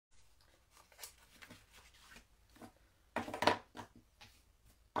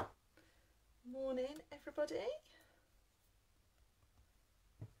everybody.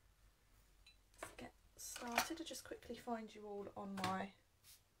 Let's get started. I'll just quickly find you all on my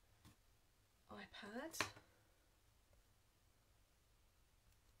iPad. Okay,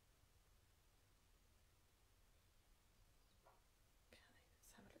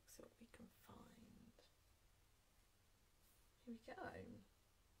 let's have a look, see what we can find. Here we go.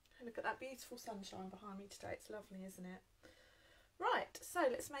 Okay, look at that beautiful sunshine behind me today. It's lovely, isn't it? Right, so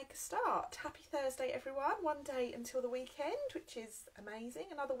let's make a start. Happy Thursday, everyone. One day until the weekend, which is amazing.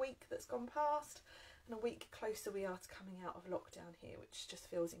 Another week that's gone past, and a week closer we are to coming out of lockdown here, which just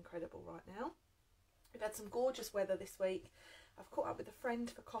feels incredible right now. We've had some gorgeous weather this week. I've caught up with a friend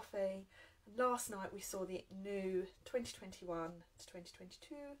for coffee, and last night we saw the new 2021 to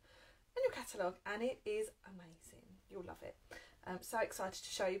 2022 a new catalogue, and it is amazing. You'll love it. I'm so excited to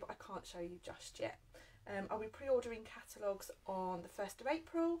show you, but I can't show you just yet. I'll be pre-ordering catalogues on the 1st of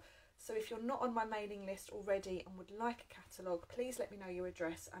April, so if you're not on my mailing list already and would like a catalogue, please let me know your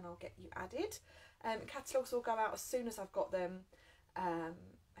address and I'll get you added. Catalogues will go out as soon as I've got them, and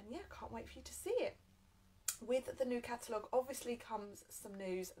yeah, can't wait for you to see it. With the new catalogue obviously comes some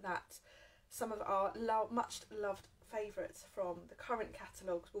news that some of our much loved favourites from the current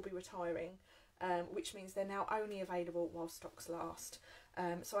catalogues will be retiring, which means they're now only available while stocks last.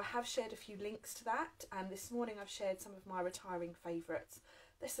 So I have shared a few links to that, and this morning I've shared some of my retiring favourites.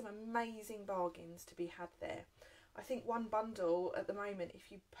 There's some amazing bargains to be had there. I think one bundle at the moment,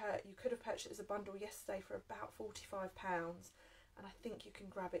 if you could have purchased it as a bundle yesterday for about £45, and I think you can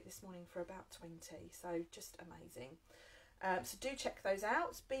grab it this morning for about 20, so just amazing. So do check those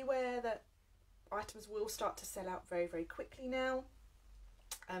out. Beware that items will start to sell out very, very quickly now.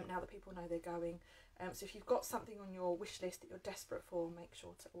 Now that people know they're going. So if you've got something on your wish list that you're desperate for, make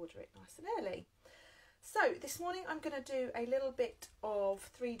sure to order it nice and early. So this morning I'm going to do a little bit of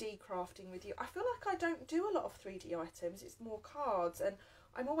 3D crafting with you. I feel like I don't do a lot of 3D items, it's more cards, and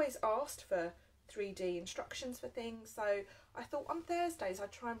I'm always asked for 3D instructions for things, so I thought on Thursdays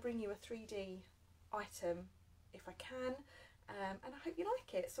I'd try and bring you a 3D item if I can, and I hope you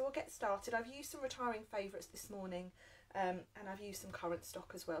like it. So we'll get started. I've used some retiring favourites this morning, and I've used some current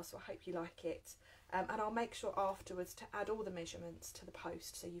stock as well, so I hope you like it. And I'll make sure afterwards to add all the measurements to the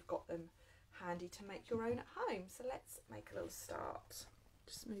post so you've got them handy to make your own at home. So let's make a little start.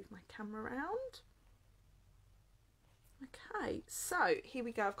 Just move my camera around. Okay, so here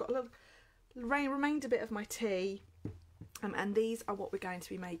we go. I've got a little remained a bit of my tea, and these are what we're going to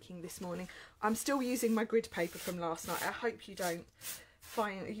be making this morning. I'm still using my grid paper from last night. I hope you don't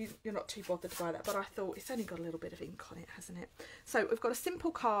find you're not too bothered by that, but I thought it's only got a little bit of ink on it, hasn't it? So we've got a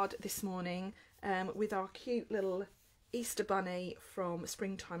simple card this morning with our cute little Easter bunny from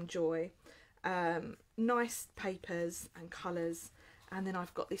Springtime Joy. Nice papers and colours, and then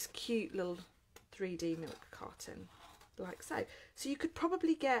I've got this cute little 3D milk carton like so. So you could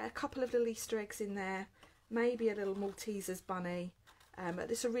probably get a couple of little Easter eggs in there, maybe a little Maltesers bunny, but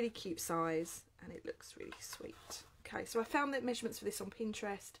this is a really cute size and it looks really sweet. Okay, so I found the measurements for this on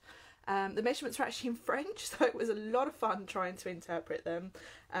Pinterest. The measurements are actually in French, so it was a lot of fun trying to interpret them,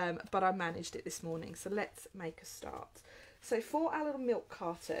 but I managed it this morning. So let's make a start. So for our little milk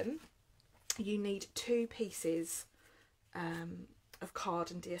carton, you need 2 pieces of card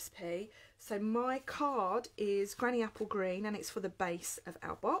and DSP. So my card is Granny Apple Green and it's for the base of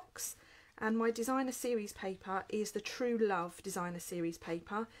our box. And my designer series paper is the True Love designer series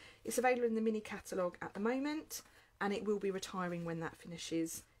paper. It's available in the mini catalogue at the moment, and it will be retiring when that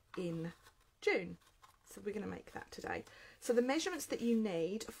finishes in June. So we're going to make that today. So the measurements that you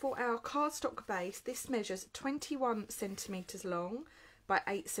need for our cardstock base, this measures 21 centimetres long by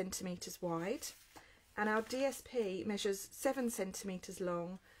 8 centimetres wide. And our DSP measures 7 centimetres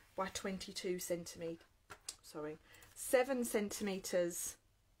long by 22 centimetres, 7 centimetres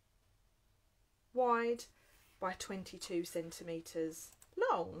wide by 22 centimetres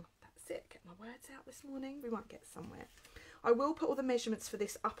long. That's it. Get my words out this morning. We might get somewhere. I will put all the measurements for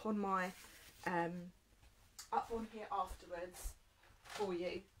this up on my up on here afterwards for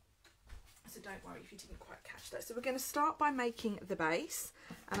you, so don't worry if you didn't quite catch that. So we're going to start by making the base,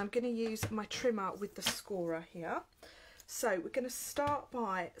 and I'm going to use my trimmer with the scorer here. So we're going to start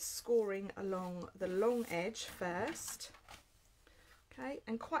by scoring along the long edge first. Okay,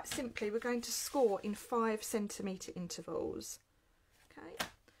 and quite simply we're going to score in 5 centimetre intervals. Okay,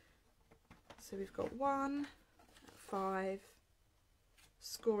 so we've got 1 at 5,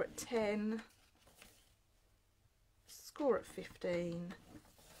 score at 10, score at 15,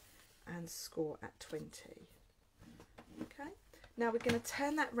 and score at 20. Okay, now we're going to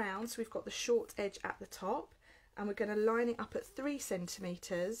turn that round so we've got the short edge at the top, and we're going to line it up at 3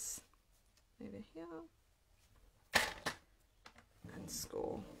 centimetres over here and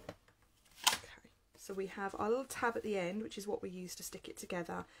score. Okay, so we have our little tab at the end, which is what we use to stick it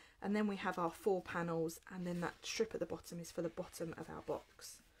together, and then we have our 4 panels, and then that strip at the bottom is for the bottom of our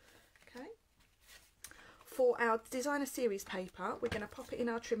box. Okay. For our designer series paper, we're going to pop it in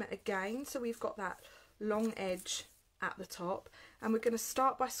our trimmer again, so we've got that long edge at the top, and we're going to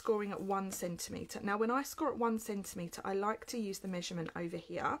start by scoring at 1 centimetre. Now when I score at 1 centimetre, I like to use the measurement over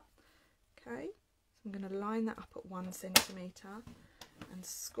here. Okay, so I'm going to line that up at 1 centimetre and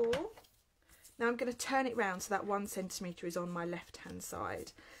score. Now I'm going to turn it round so that 1 centimetre is on my left hand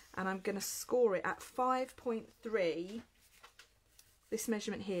side, and I'm going to score it at 5.3. This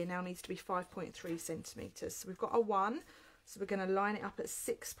measurement here now needs to be 5.3 centimetres. So we've got a 1, so we're going to line it up at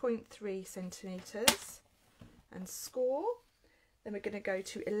 6.3 centimetres and score. Then we're going to go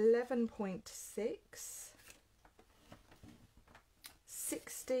to 11.6,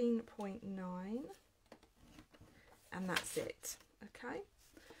 16.9, and that's it. Okay,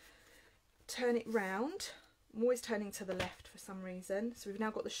 turn it round. I'm always turning to the left for some reason. So we've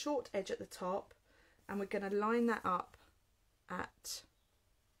now got the short edge at the top, and we're going to line that up at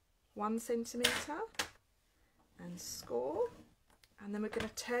 1 centimetre and score. And then we're going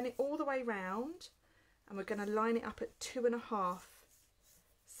to turn it all the way round, and we're going to line it up at 2.5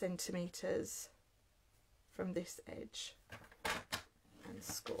 centimetres from this edge and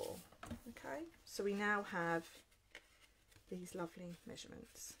score. Okay, so we now have these lovely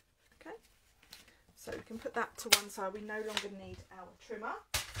measurements. Okay, so we can put that to one side. We no longer need our trimmer,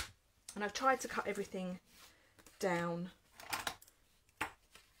 and I've tried to cut everything down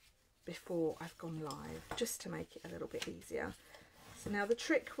before I've gone live, just to make it a little bit easier. So now the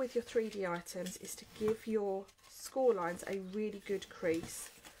trick with your 3D items is to give your score lines a really good crease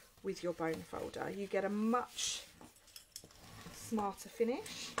with your bone folder. You get a much smarter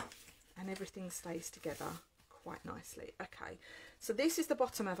finish, and everything stays together quite nicely. Okay, so this is the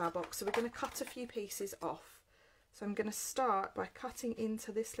bottom of our box, so we're going to cut a few pieces off. So I'm going to start by cutting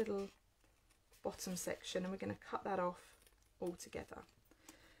into this little bottom section, and we're going to cut that off all together.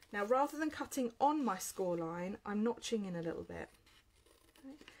 Now rather than cutting on my score line, I'm notching in a little bit.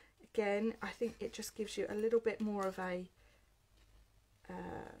 Okay. Again, I think it just gives you a little bit more of a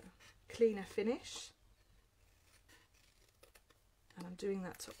cleaner finish, and I'm doing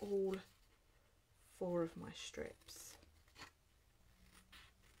that to all 4 of my strips.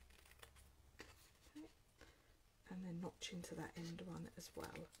 Okay. And then notch into that end one as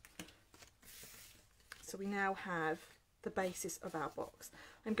well. So we now have the basis of our box.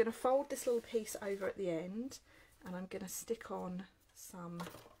 I'm going to fold this little piece over at the end, and I'm going to stick on some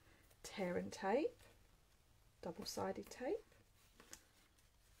tear and tape, double-sided tape,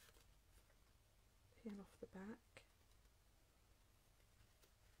 peel off the back.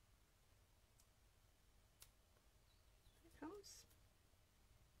 There it comes.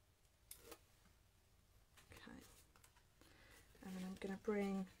 Okay, and then I'm going to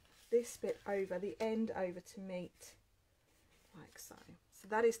bring this bit over, the end over to meet like so. So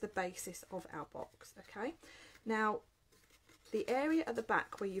that is the basis of our box. Okay, now the area at the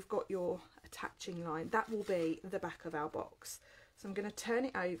back where you've got your attaching line, that will be the back of our box. So I'm going to turn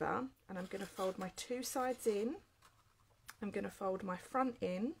it over, and I'm going to fold my 2 sides in. I'm going to fold my front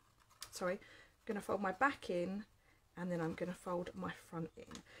in, sorry, I'm going to fold my back in, and then I'm going to fold my front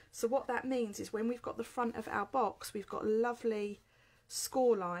in. So what that means is when we've got the front of our box, we've got lovely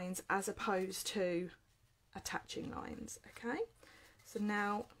score lines as opposed to attaching lines. Okay, so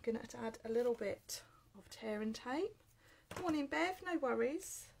now I'm going to add a little bit of tear and tape. Morning Bev, no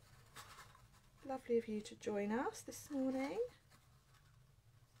worries, lovely of you to join us this morning.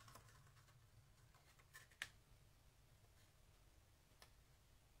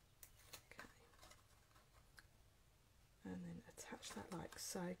 Okay, and then attach that like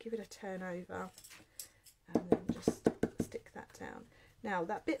so, give it a turn over, and then just stick that down. Now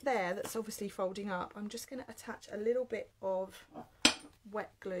that bit there that's obviously folding up, I'm just going to attach a little bit of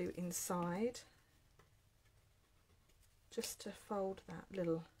wet glue inside, just to fold that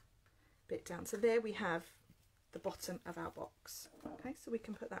little bit down. So there we have the bottom of our box. Okay, so we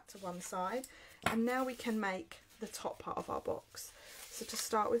can put that to one side, and now we can make the top part of our box. So to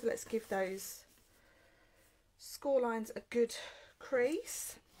start with, let's give those score lines a good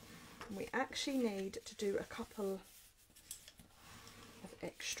crease. And we actually need to do a couple of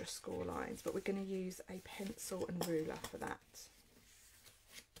extra score lines, but we're going to use a pencil and ruler for that.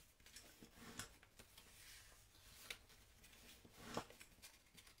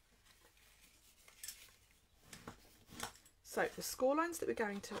 So the score lines that we're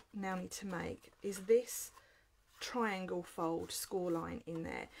going to now need to make is this triangle fold score line in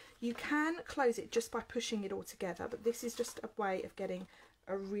there. You can close it just by pushing it all together, but this is just a way of getting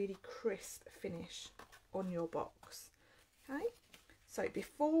a really crisp finish on your box. Okay, so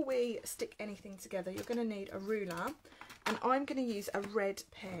before we stick anything together, you're going to need a ruler, and I'm going to use a red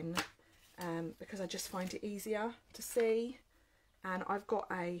pen because I just find it easier to see, and I've got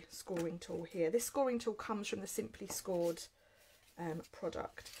a scoring tool here. This scoring tool comes from the Simply Scored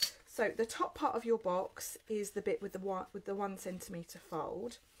product. So the top part of your box is the bit with the 1 centimetre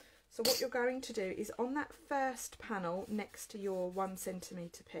fold. So what you're going to do is on that first panel next to your 1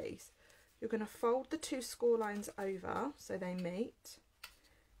 centimetre piece, you're going to fold the 2 score lines over so they meet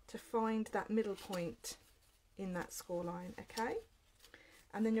to find that middle point in that score line, okay?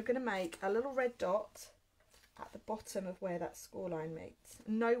 And then you're going to make a little red dot at the bottom of where that score line meets.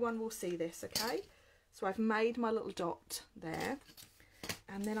 No one will see this, okay? So I've made my little dot there,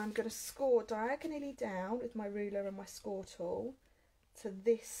 and then I'm going to score diagonally down with my ruler and my score tool to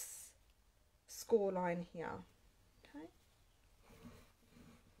this score line here, okay?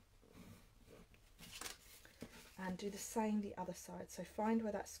 And do the same the other side. So find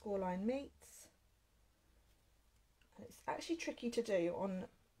where that score line meets. And it's actually tricky to do on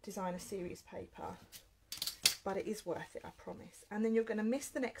designer series paper, but it is worth it, I promise. And then you're going to miss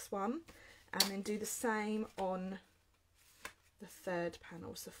the next one and then do the same on the third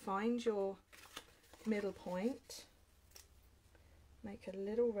panel. So find your middle point, make a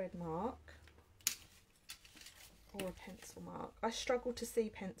little red mark or a pencil mark. I struggle to see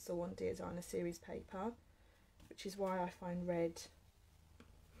pencil on designer series paper, which is why I find red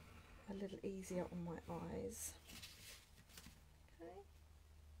a little easier on my eyes. Okay,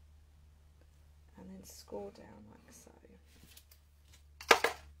 and then score down like so.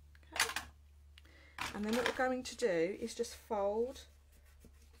 Okay, and then what we're going to do is just fold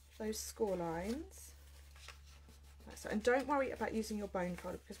those score lines like so. And don't worry about using your bone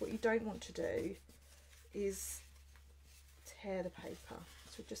folder, because what you don't want to do is tear the paper.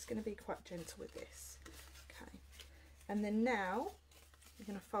 So we're just going to be quite gentle with this. Okay, and then now we're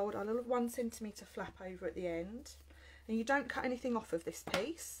going to fold our little 1 centimetre flap over at the end, and you don't cut anything off of this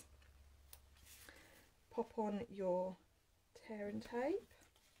piece. Pop on your tear and tape.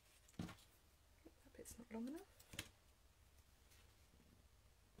 That bit's not long enough.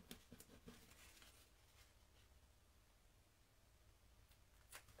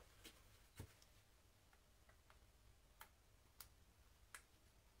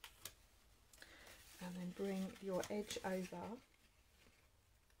 And then bring your edge over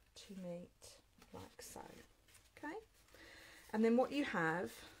to meet like so. Okay, and then what you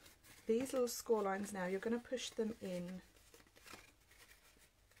have, these little score lines now, you're going to push them in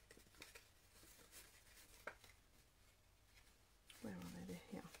where are they? They're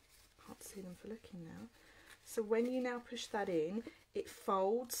here. Can't see them for looking now. So when you now push that in, it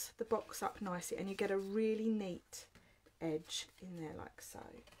folds the box up nicely and you get a really neat edge in there like so.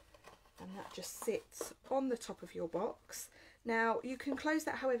 And that just sits on the top of your box. Now you can close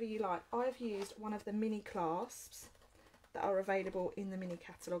that however you like. I've used one of the mini clasps that are available in the mini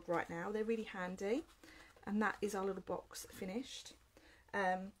catalogue right now. They're really handy, and that is our little box finished.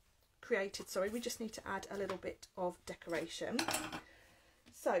 Created, sorry, we just need to add a little bit of decoration.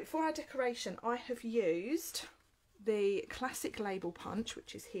 So for our decoration, I have used the classic label punch,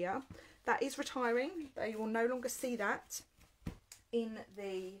 which is here. That is retiring, you will no longer see that in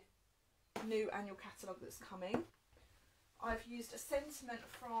the new annual catalogue that's coming. I've used a sentiment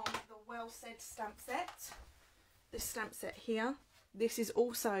from the Well Said stamp set, this stamp set here. This is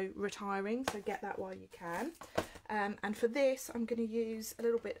also retiring, so get that while you can. And for this, I'm going to use a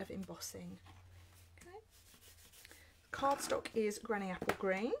little bit of embossing. Okay. Cardstock is Granny Apple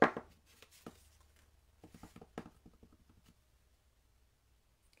Green. Okay,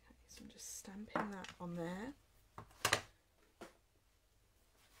 so I'm just stamping that on there.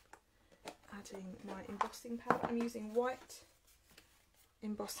 Adding my embossing powder. I'm using white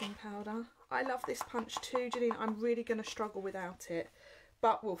embossing powder. I love this punch too, Janine. I'm really going to struggle without it,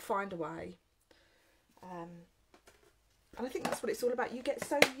 but we'll find a way. And I think that's what it's all about. You get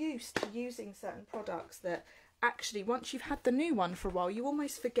so used to using certain products that actually once you've had the new one for a while, you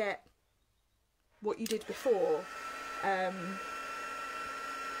almost forget what you did before. But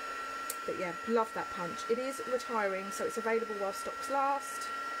yeah, love that punch. It is retiring, so it's available while stocks last.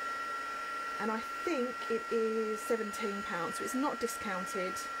 And I think it is £17, so it's not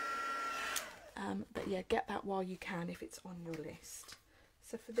discounted. But yeah, get that while you can if it's on your list.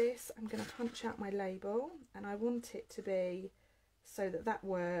 So for this, I'm going to punch out my label, and I want it to be so that that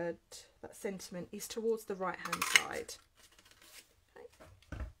word, that sentiment, is towards the right hand side.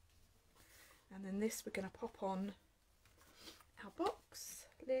 Okay. And then this we're going to pop on our box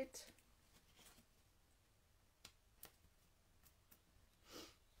lid.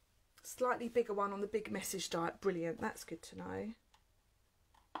 Slightly bigger one on the big message die. Brilliant, that's good to know.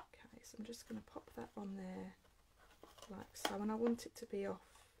 Okay, so I'm just going to pop that on there like so, and I want it to be off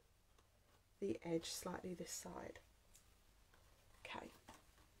the edge slightly this side. Okay,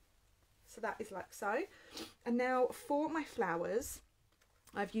 so that is like so. And now for my flowers,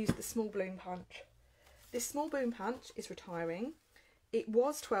 I've used the small balloon punch. This small balloon punch is retiring. It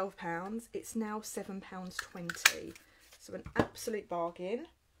was £12, it's now £7.20, so an absolute bargain.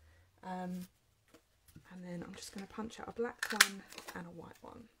 And then I'm just going to punch out a black one and a white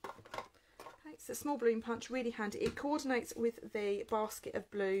one. Okay, so small balloon punch, really handy. It coordinates with the basket of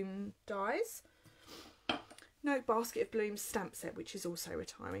bloom dies. No, basket of blooms stamp set, which is also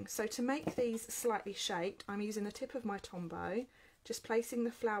retiring. So to make these slightly shaped, I'm using the tip of my Tombow, just placing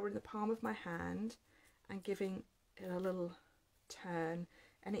the flower in the palm of my hand and giving it a little turn,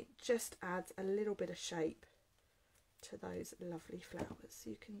 and it just adds a little bit of shape to those lovely flowers. So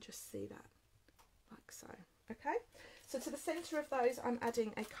you can just see that like so. Okay, so to the centre of those I'm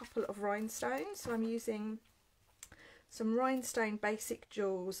adding a couple of rhinestones. So I'm using some rhinestone basic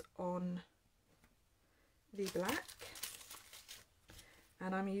jewels on the black,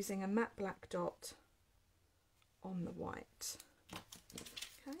 and I'm using a matte black dot on the white.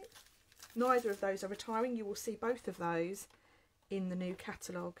 Okay, neither of those are retiring. You will see both of those in the new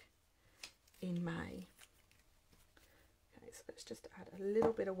catalogue in May. Okay, so let's just add a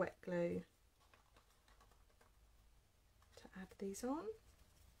little bit of wet glue to add these on.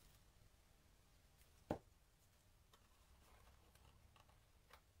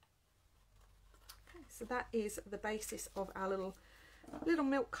 Okay, so that is the basis of our little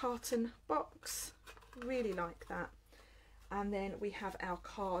milk carton box. Really like that. And then we have our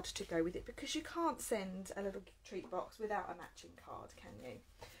card to go with it, because you can't send a little treat box without a matching card, can you?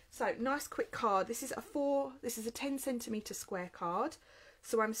 So nice quick card. This is a 10 centimetre square card.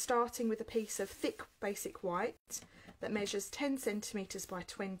 So I'm starting with a piece of thick basic white that measures 10 centimetres by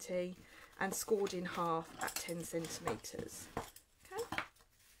 20 and scored in half at 10 centimetres. Okay.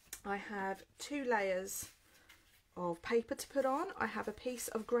 I have 2 layers of paper to put on. I have a piece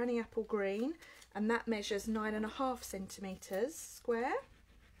of Granny Apple Green, and that measures 9.5 centimetres square.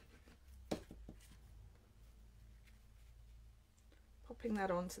 Popping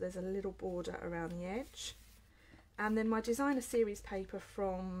that on so there's a little border around the edge. And then my designer series paper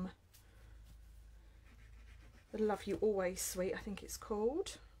from the Love You Always suite, I think it's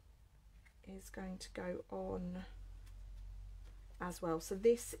called, is going to go on as well. So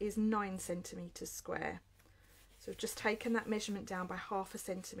this is 9 centimetres square. So we've just taken that measurement down by ½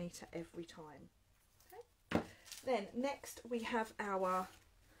 centimetre every time. Okay. Then next we have our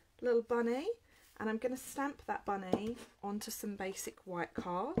little bunny, and I'm going to stamp that bunny onto some basic white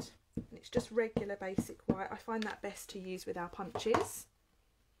card. And it's just regular basic white. I find that best to use with our punches.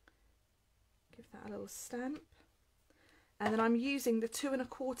 Give that a little stamp. And then I'm using the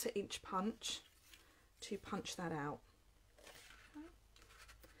 2¼ inch punch to punch that out. Okay.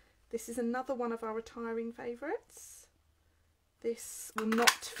 This is another one of our retiring favourites. This will not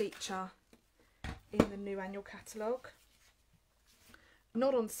feature in the new annual catalogue.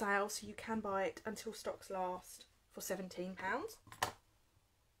 Not on sale, so you can buy it until stocks last for £17.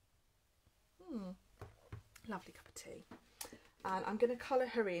 Lovely cup of tea. And I'm going to colour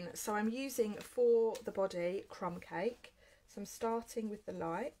her in. So I'm using for the body crumb cake. So I'm starting with the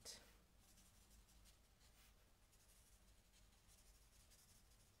light.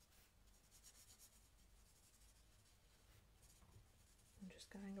 I'm just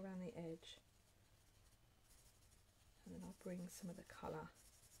going around the edge. And then I'll bring some of the colour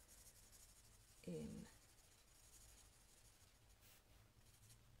in.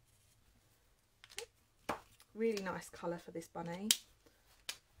 Really nice colour for this bunny. I'm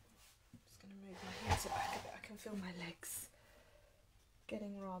just going to move my heater back a bit. I can feel my legs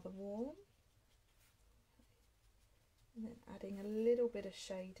getting rather warm. And then adding a little bit of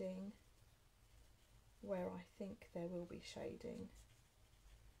shading where I think there will be shading.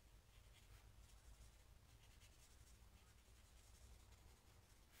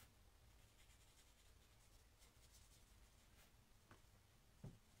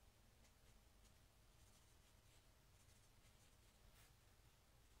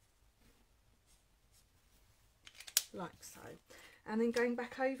 Like so. And then going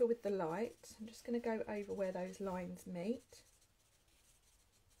back over with the light, I'm just going to go over where those lines meet,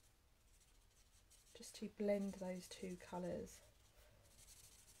 just to blend those two colours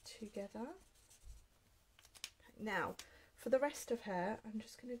together. Okay, now for the rest of her, I'm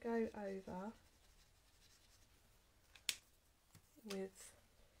just going to go over with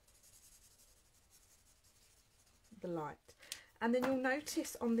the light. And then you'll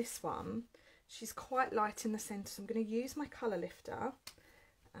notice on this one, she's quite light in the centre. So I'm going to use my colour lifter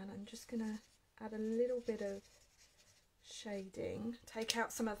and I'm just going to add a little bit of shading, take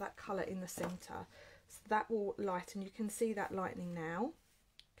out some of that colour in the centre. So that will lighten, you can see that lightening now.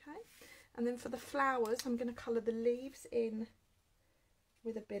 Okay, and then for the flowers, I'm going to colour the leaves in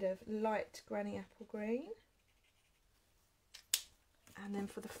with a bit of light granny apple green. And then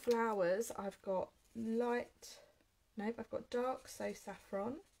for the flowers, I've got I've got dark so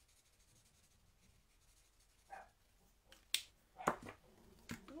saffron. Oh,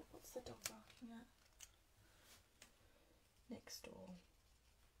 what's the dog barking at? Next door.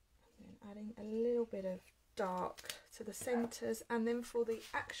 And then adding a little bit of dark to the centres, and then for the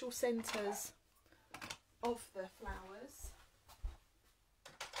actual centres of the flowers,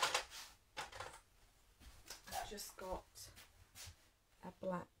 I've just got a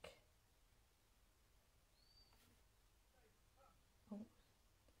black. Oh,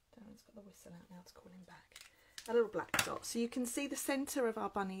 Darren's got the whistle out now to call him back. A little black dot. So you can see the centre of our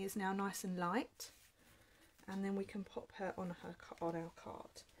bunny is now nice and light, and then we can pop her on our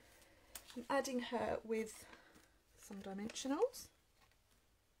card. I'm adding her with some dimensionals,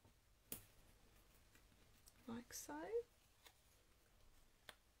 like so.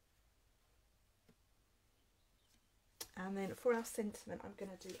 And then for our sentiment, I'm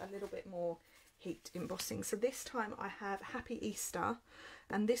going to do a little bit more heat embossing. So this time I have Happy Easter,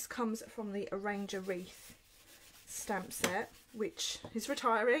 and this comes from the Arrange a Wreath stamp set, which is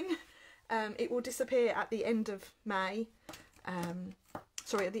retiring. It will disappear at the end of May,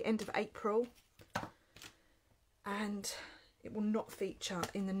 sorry, at the end of April, and it will not feature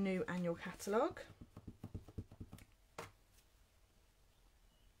in the new annual catalogue.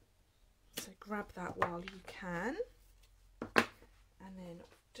 So grab that while you can. And then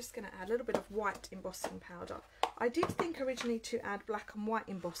just going to add a little bit of white embossing powder. I did think originally to add black and white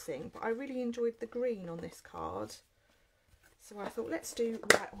embossing, but I really enjoyed the green on this card. So I thought, let's do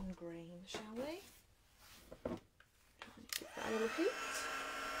white on green, shall we? Give that a little heat.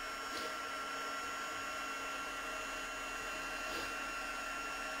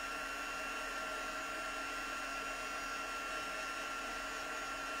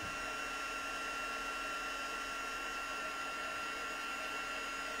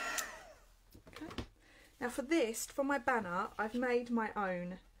 Now for this, for my banner, I've made my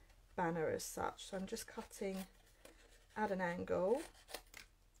own banner as such. So I'm just cutting at an angle.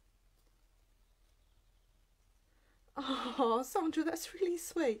 Oh, Sandra, that's really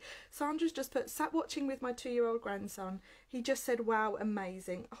sweet. Sandra's just put, sat watching with my 2-year-old grandson. He just said, wow,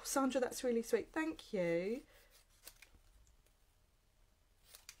 amazing. Oh, Sandra, that's really sweet. Thank you.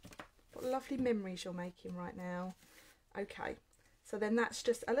 What lovely memories you're making right now. Okay, so then that's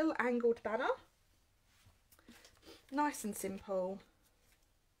just a little angled banner. Nice and simple,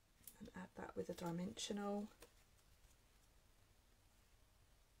 and add that with a dimensional.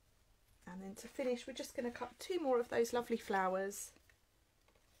 And then to finish, we're just going to cut 2 more of those lovely flowers.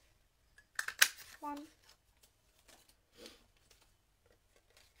 1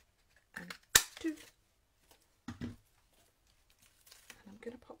 and 2. And I'm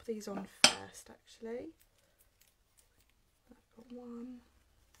going to pop these on first, actually. I've got 1.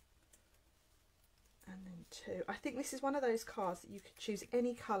 And then 2. I think this is one of those cards that you could choose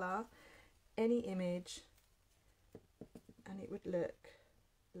any colour, any image, and it would look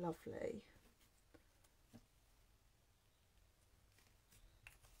lovely.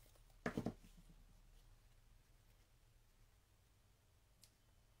 Okay,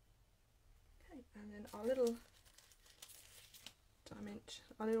 and then our little dimension,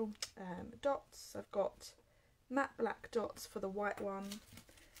 our little dots. I've got matte black dots for the white one.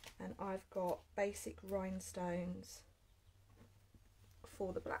 And I've got basic rhinestones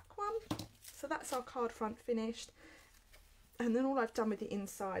for the black one. So that's our card front finished. And then all I've done with the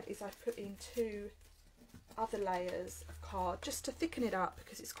inside is I've put in 2 other layers of card just to thicken it up,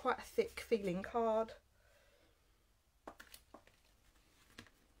 because it's quite a thick feeling card.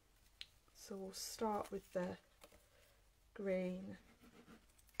 So we'll start with the green.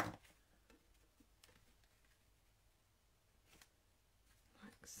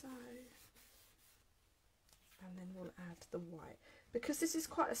 So, and then we'll add the white. Because this is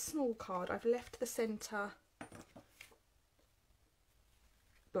quite a small card, I've left the centre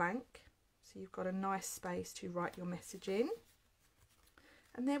blank, so you've got a nice space to write your message in.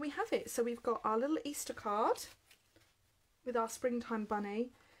 And there we have it. So we've got our little Easter card with our springtime bunny,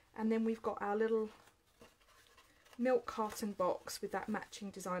 and then we've got our little milk carton box with that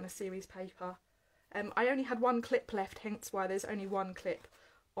matching designer series paper I only had one clip left, hence why there's only one clip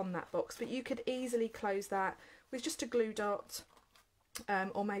on that box, but you could easily close that with just a glue dot,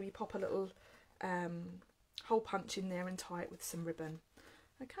 or maybe pop a little hole punch in there and tie it with some ribbon.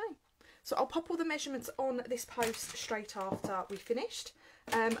 Okay, so I'll pop all the measurements on this post straight after we finished.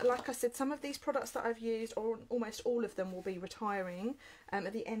 Like I said, some of these products that I've used, or almost all of them, will be retiring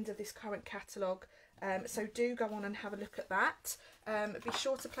at the end of this current catalogue, so do go on and have a look at that. Be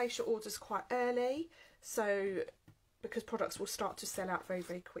sure to place your orders quite early, so because products will start to sell out very,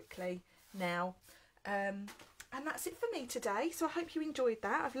 very quickly now. And that's it for me today, so I hope you enjoyed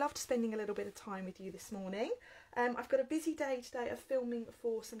that. I've loved spending a little bit of time with you this morning. I've got a busy day today of filming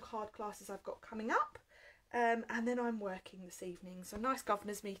for some card classes I've got coming up, and then I'm working this evening, so a nice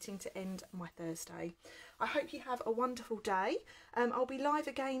governor's meeting to end my Thursday. I hope you have a wonderful day. I'll be live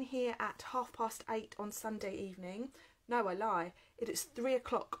again here at 8:30 on Sunday evening. No, I lie, it is 3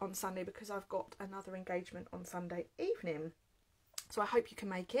 o'clock on Sunday because I've got another engagement on Sunday evening. So I hope you can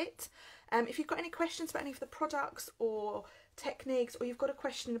make it. If you've got any questions about any of the products or techniques, or you've got a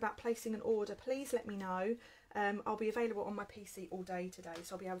question about placing an order, please let me know. I'll be available on my PC all day today,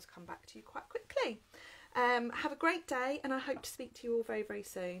 so I'll be able to come back to you quite quickly. Have a great day, and I hope to speak to you all very, very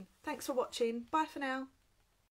soon. Thanks for watching. Bye for now.